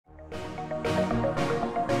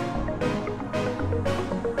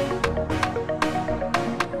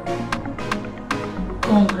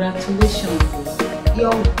Congratulations.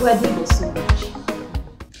 Your wedding was so much.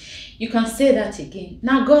 You can say that again.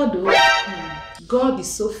 Now God, God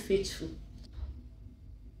is so faithful.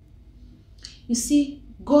 You see,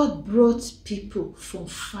 God brought people from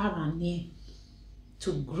far and near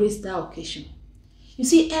to grace that occasion. You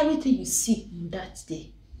see, everything you see on that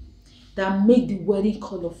day that made the wedding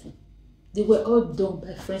colorful, they were all done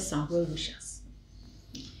by friends and well-wishers.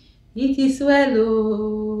 It is well,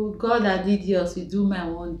 oh, God that did yours will do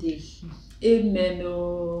mine one day. Amen,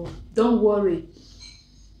 oh, don't worry.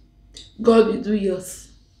 God will do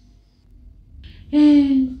yours.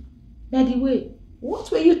 And by the way, what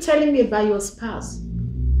were you telling me about your spouse?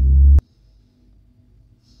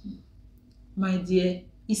 My dear,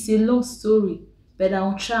 it's a long story, but I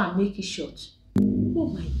will try and make it short. Oh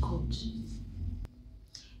my God.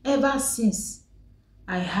 Ever since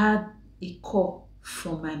I had a call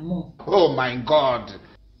from my mom. Oh my God.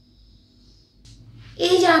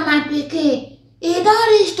 Ija my pikin, e don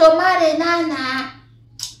reach to marry Nana.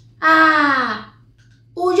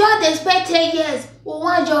 We just expect 10 years, we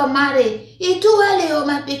want you marry. E too early, oh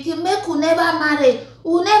my pikin, make you never marry.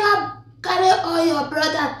 You never carry all your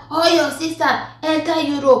brother, all your sister enter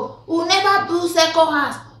Europe. You never build second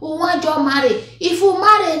house. We want you marry. If you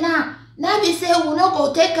marry now be say we no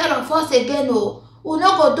go take care of us again, oh. We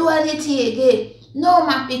no go do anything again. No,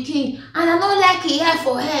 my pikin, and I no like it here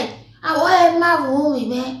for head. I want Emma woman,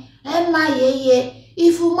 man. Emma, yeah.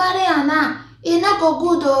 If you marry Anna, it no go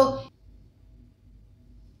good, oh.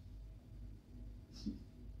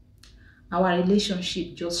 Our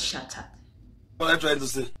relationship just shattered. What are you trying to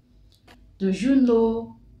say? Do you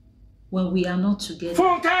know when we are not together?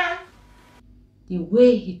 Funke! The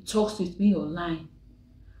way he talks with me online,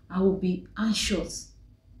 I will be anxious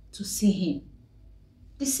to see him.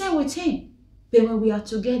 The same with him. But when we are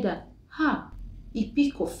together, he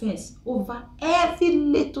pick offense over every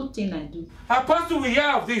little thing I do. Apostle, we hear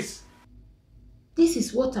of this. This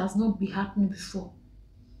is what has not been happening before.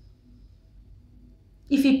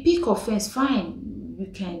 If he pick offense, fine, we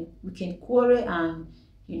can quarrel and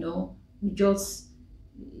we just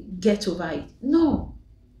get over it. No,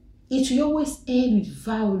 it will always end with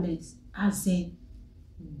violence, as in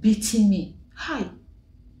beating me. Hi,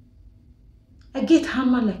 I get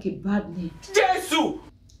hammered like a bad name. Jesus!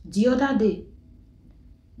 The other day,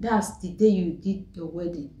 that's the day you did your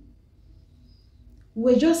wedding.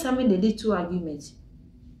 We were just having a little argument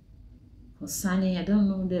concerning, I don't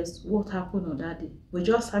know what happened on that day. We're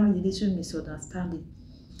just having a little misunderstanding.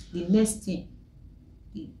 The next thing,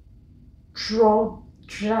 he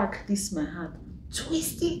drag this my hand,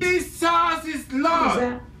 twist it. Jesus is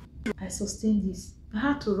Lord! I sustained this. I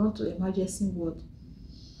had to run to emergency ward.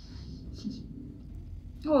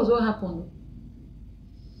 That was what happened.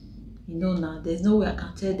 Now, there's no way I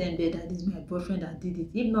can tell them that this is my boyfriend that did it.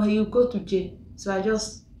 If not, he'll go to jail. So I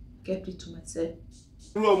just kept it to myself.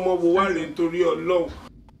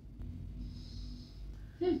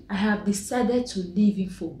 I have decided to leave him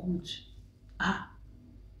for good.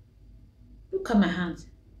 Look at my hand.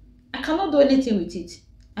 I cannot do anything with it.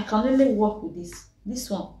 I can only work with this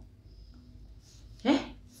one.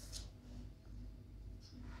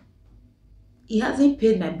 He hasn't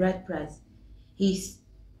paid my bride price. He's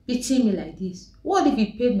beating me like this. What if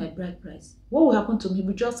he paid my bride price? What will happen to me? He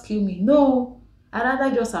will just kill me. No, I'd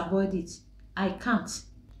rather just avoid it. I can't.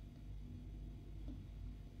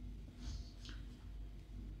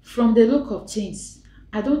 From the look of things,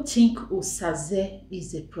 I don't think Osaze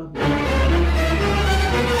is the problem.